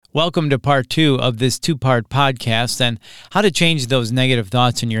Welcome to part 2 of this 2-part podcast on how to change those negative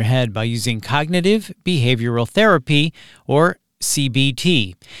thoughts in your head by using cognitive behavioral therapy, or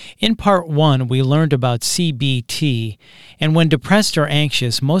CBT. In part 1, we learned about CBT, and when depressed or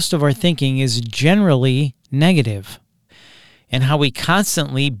anxious, most of our thinking is generally negative, and how we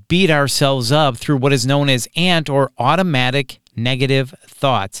constantly beat ourselves up through what is known as or automatic negative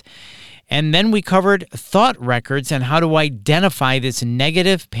thoughts. And then we covered thought records and how to identify this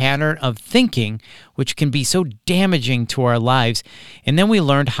negative pattern of thinking, which can be so damaging to our lives. And then we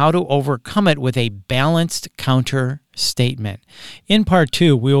learned how to overcome it with a balanced counter statement. In part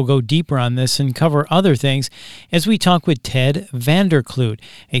 2, we will go deeper on this and cover other things as we talk with Ted Vanderkloot,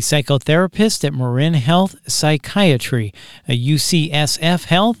 a psychotherapist at Marin Health Psychiatry, a UCSF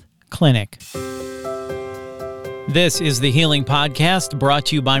Health clinic. This is the Healing Podcast, brought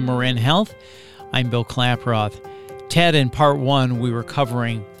to you by Marin Health. I'm Bill Klaproth. Ted, in part 1, we were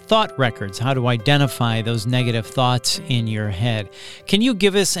covering thought records, how to identify those negative thoughts in your head. Can you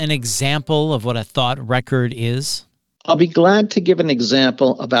give us an example of what a thought record is? I'll be glad to give an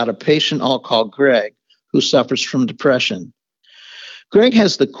example about a patient I'll call Greg, who suffers from depression. Greg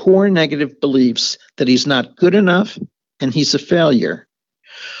has the core negative beliefs that he's not good enough and he's a failure.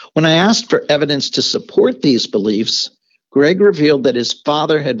 When I asked for evidence to support these beliefs, Greg revealed that his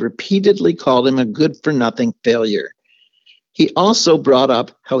father had repeatedly called him a good-for-nothing failure. He also brought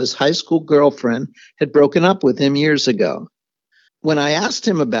up how his high school girlfriend had broken up with him years ago. When I asked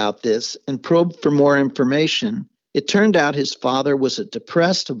him about this and probed for more information, it turned out his father was a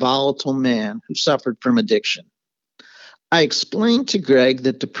depressed, volatile man who suffered from addiction. I explained to Greg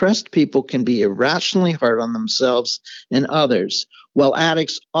that depressed people can be irrationally hard on themselves and others, while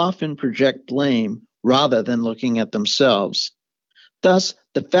addicts often project blame rather than looking at themselves. Thus,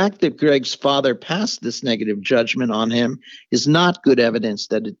 the fact that Greg's father passed this negative judgment on him is not good evidence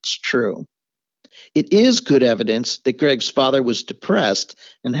that it's true. It is good evidence that Greg's father was depressed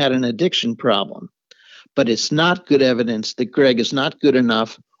and had an addiction problem, but it's not good evidence that Greg is not good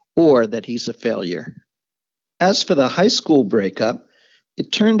enough or that he's a failure. As for the high school breakup,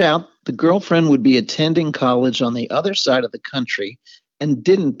 it turned out the girlfriend would be attending college on the other side of the country and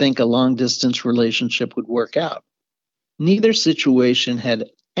didn't think a long-distance relationship would work out. Neither situation had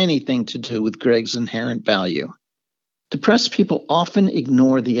anything to do with Greg's inherent value. Depressed people often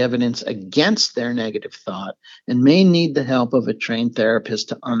ignore the evidence against their negative thought and may need the help of a trained therapist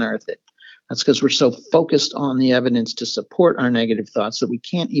to unearth it. That's because we're so focused on the evidence to support our negative thoughts that we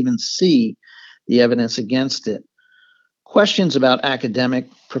can't even see the evidence against it. Questions about academic,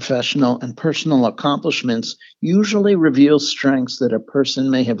 professional, and personal accomplishments usually reveal strengths that a person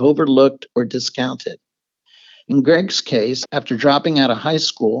may have overlooked or discounted. In Greg's case, after dropping out of high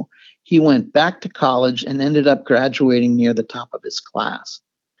school, he went back to college and ended up graduating near the top of his class.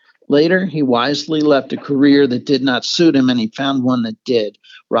 Later, he wisely left a career that did not suit him, and he found one that did,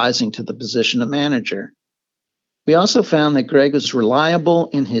 rising to the position of manager. We also found that Greg was reliable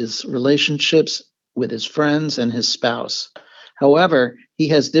in his relationships with his friends and his spouse. However, he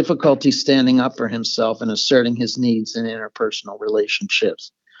has difficulty standing up for himself and asserting his needs in interpersonal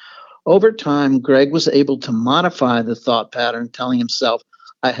relationships. Over time, Greg was able to modify the thought pattern, telling himself,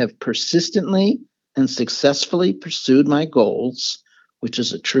 I have persistently and successfully pursued my goals, which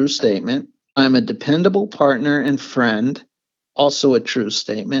is a true statement. I'm a dependable partner and friend, also a true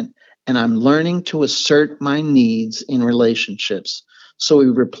statement. And I'm learning to assert my needs in relationships. So he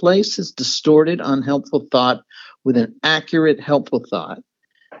replaced his distorted, unhelpful thought with an accurate, helpful thought.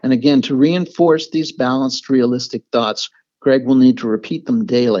 And again, to reinforce these balanced, realistic thoughts, Greg will need to repeat them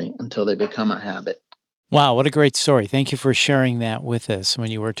daily until they become a habit. Wow, what a great story. Thank you for sharing that with us. When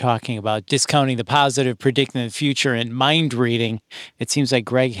you were talking about discounting the positive, predicting the future, and mind reading, it seems like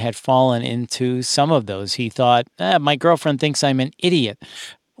Greg had fallen into some of those. He thought, my girlfriend thinks I'm an idiot.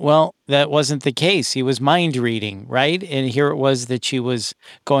 Well, that wasn't the case. He was mind reading, right? And here it was that she was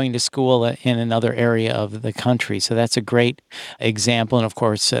going to school in another area of the country. So that's a great example. And of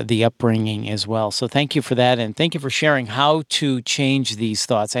course, the upbringing as well. So thank you for that. And thank you for sharing how to change these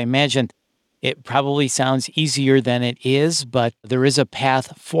thoughts. I imagine it probably sounds easier than it is, but there is a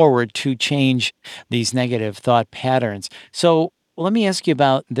path forward to change these negative thought patterns. So let me ask you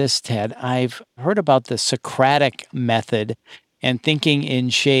about this, Ted. I've heard about the Socratic method and thinking in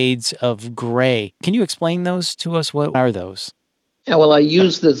shades of gray. Can you explain those to us? What are those? Yeah, well, I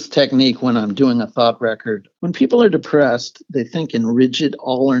use this technique when I'm doing a thought record. When people are depressed, they think in rigid,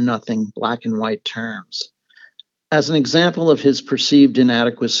 all or nothing, black and white terms. As an example of his perceived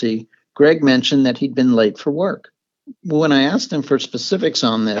inadequacy, Greg mentioned that he'd been late for work. When I asked him for specifics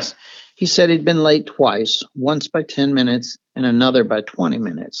on this, He said he'd been late twice, once by 10 minutes and another by 20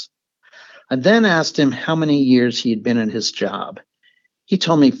 minutes. I then asked him how many years he had been at his job. He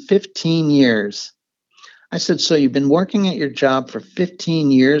told me 15 years. I said, so you've been working at your job for 15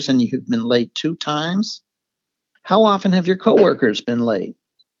 years and you've been late 2 times? How often have your coworkers been late?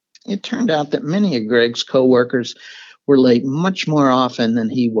 It turned out that many of Greg's coworkers were late much more often than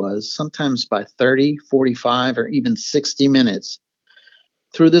he was, sometimes by 30, 45, or even 60 minutes.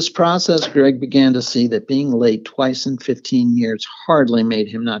 Through this process, Greg began to see that being late twice in 15 years hardly made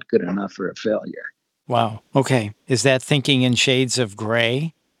him not good enough for a failure. Wow. Okay. Is that thinking in shades of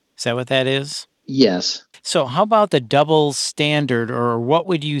gray? Is that what that is? Yes. So how about the double standard, or what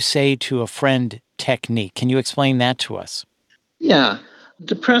would you say to a friend technique? Can you explain that to us? Yeah.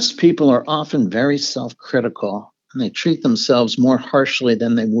 Depressed people are often very self-critical, and they treat themselves more harshly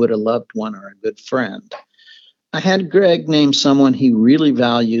than they would a loved one or a good friend. I had Greg name someone he really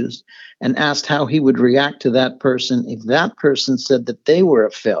values and asked how he would react to that person if that person said that they were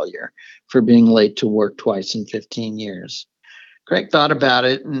a failure for being late to work twice in 15 years. Greg thought about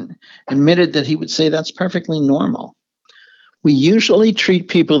it and admitted that he would say that's perfectly normal. We usually treat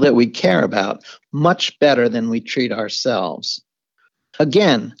people that we care about much better than we treat ourselves.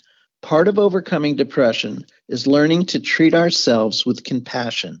 Again, part of overcoming depression is learning to treat ourselves with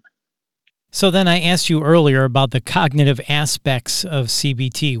compassion. So then I asked you earlier about the cognitive aspects of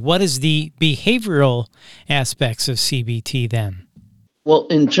CBT. What is the behavioral aspects of CBT then? Well,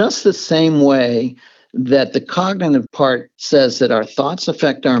 in just the same way that the cognitive part says that our thoughts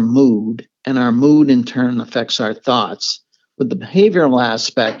affect our mood, and our mood in turn affects our thoughts, with the behavioral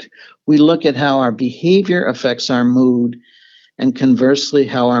aspect, we look at how our behavior affects our mood, and conversely,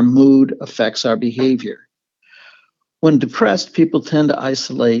 how our mood affects our behavior. When depressed, people tend to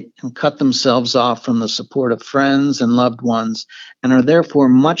isolate and cut themselves off from the support of friends and loved ones, and are therefore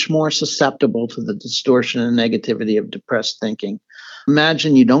much more susceptible to the distortion and negativity of depressed thinking.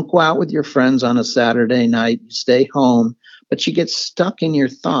 Imagine you don't go out with your friends on a Saturday night, you stay home, but you get stuck in your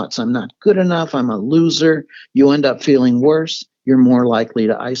thoughts. I'm not good enough, I'm a loser. You end up feeling worse, you're more likely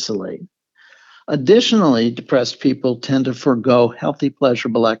to isolate. Additionally, depressed people tend to forego healthy,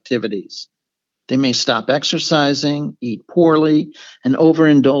 pleasurable activities. They may stop exercising, eat poorly, and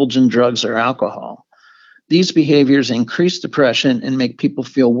overindulge in drugs or alcohol. These behaviors increase depression and make people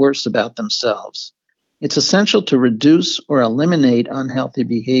feel worse about themselves. It's essential to reduce or eliminate unhealthy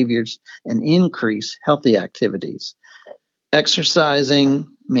behaviors and increase healthy activities. Exercising,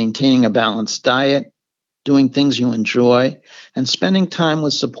 maintaining a balanced diet, doing things you enjoy, and spending time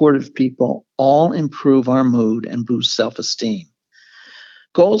with supportive people all improve our mood and boost self-esteem.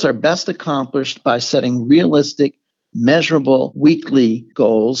 Goals are best accomplished by setting realistic, measurable weekly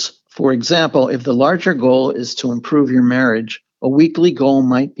goals. For example, if the larger goal is to improve your marriage, a weekly goal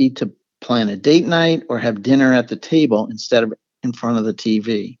might be to plan a date night or have dinner at the table instead of in front of the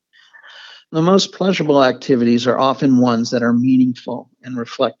TV. The most pleasurable activities are often ones that are meaningful and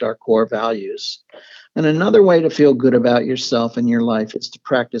reflect our core values. And another way to feel good about yourself and your life is to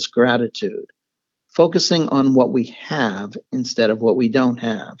practice gratitude, focusing on what we have instead of what we don't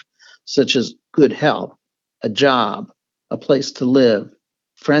have, such as good health, a job, a place to live,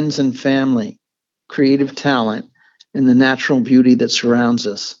 friends and family, creative talent, and the natural beauty that surrounds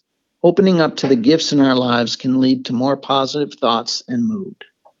us. Opening up to the gifts in our lives can lead to more positive thoughts and mood.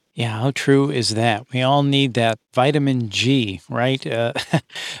 Yeah, how true is that? We all need that vitamin G, right?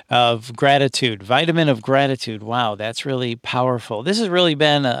 Of gratitude, vitamin of gratitude. Wow, that's really powerful. This has really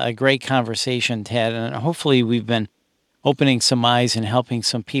been a great conversation, Ted, and hopefully we've been opening some eyes and helping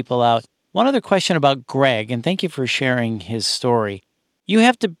some people out. One other question about Greg, and thank you for sharing his story. You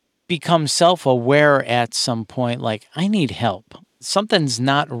have to become self aware at some point, like, I need help. Something's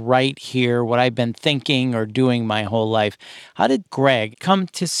not right here, what I've been thinking or doing my whole life. How did Greg come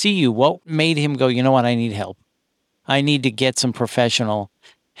to see you? What made him go, you know what, I need help? I need to get some professional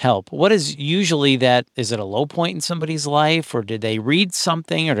help. What is usually that? Is it a low point in somebody's life, or did they read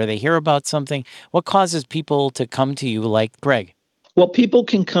something, or do they hear about something? What causes people to come to you like Greg? Well, people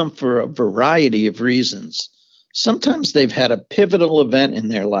can come for a variety of reasons. Sometimes they've had a pivotal event in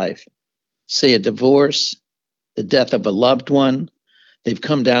their life, say a divorce, the death of a loved one, they've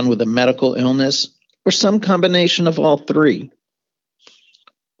come down with a medical illness, or some combination of all three.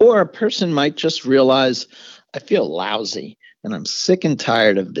 Or a person might just realize, I feel lousy and I'm sick and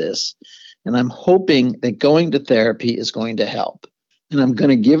tired of this. And I'm hoping that going to therapy is going to help. And I'm going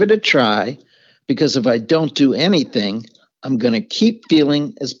to give it a try because if I don't do anything, I'm going to keep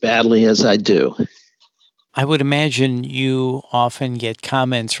feeling as badly as I do. I would imagine you often get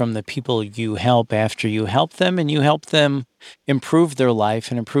comments from the people you help after you help them, and you help them improve their life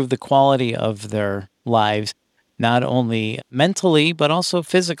and improve the quality of their lives, not only mentally, but also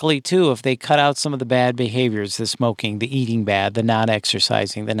physically too. If they cut out some of the bad behaviors, the smoking, the eating bad, the not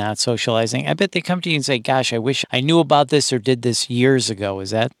exercising, the not socializing, I bet they come to you and say, gosh, I wish I knew about this or did this years ago.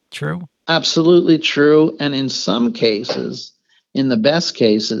 Is that true? Absolutely true. And in some cases, in the best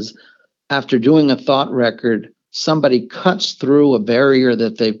cases, after doing a thought record, somebody cuts through a barrier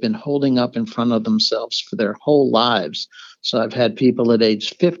that they've been holding up in front of themselves for their whole lives. So I've had people at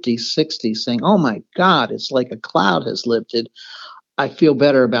age 50, 60 saying, oh my God, it's like a cloud has lifted. I feel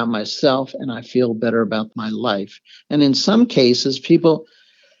better about myself and I feel better about my life. And in some cases, people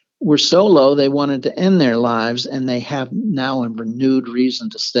were so low they wanted to end their lives, and they have now a renewed reason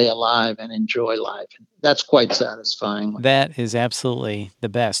to stay alive and enjoy life. That's quite satisfying. That is absolutely the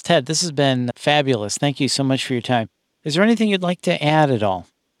best. Ted, this has been fabulous. Thank you so much for your time. Is there anything you'd like to add at all?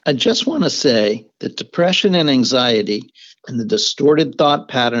 I just want to say that depression and anxiety and the distorted thought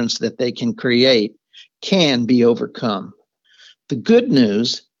patterns that they can create can be overcome. The good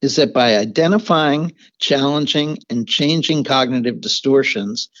news is that by identifying, challenging, and changing cognitive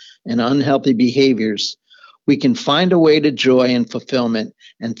distortions and unhealthy behaviors, we can find a way to joy and fulfillment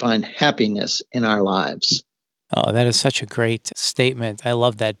and find happiness in our lives. Oh, that is such a great statement. I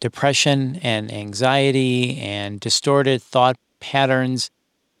love that. Depression and anxiety and distorted thought patterns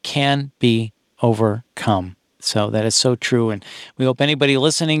can be overcome. So that is so true. And we hope anybody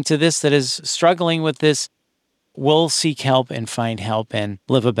listening to this that is struggling with this will seek help and find help and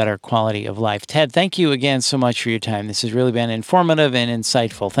live a better quality of life. Ted, thank you again so much for your time. This has really been informative and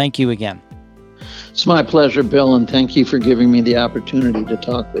insightful. Thank you again. It's my pleasure, Bill, and thank you for giving me the opportunity to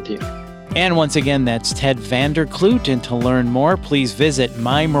talk with you. And once again, that's Ted Vanderkloot. And to learn more, please visit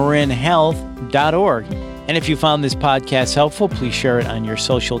mymarinhealth.org. And if you found this podcast helpful, please share it on your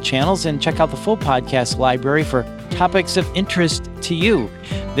social channels and check out the full podcast library for topics of interest to you.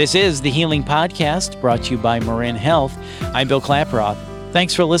 This is the Healing Podcast, brought to you by Marin Health. I'm Bill Klaproth.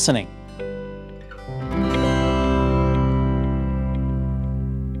 Thanks for listening.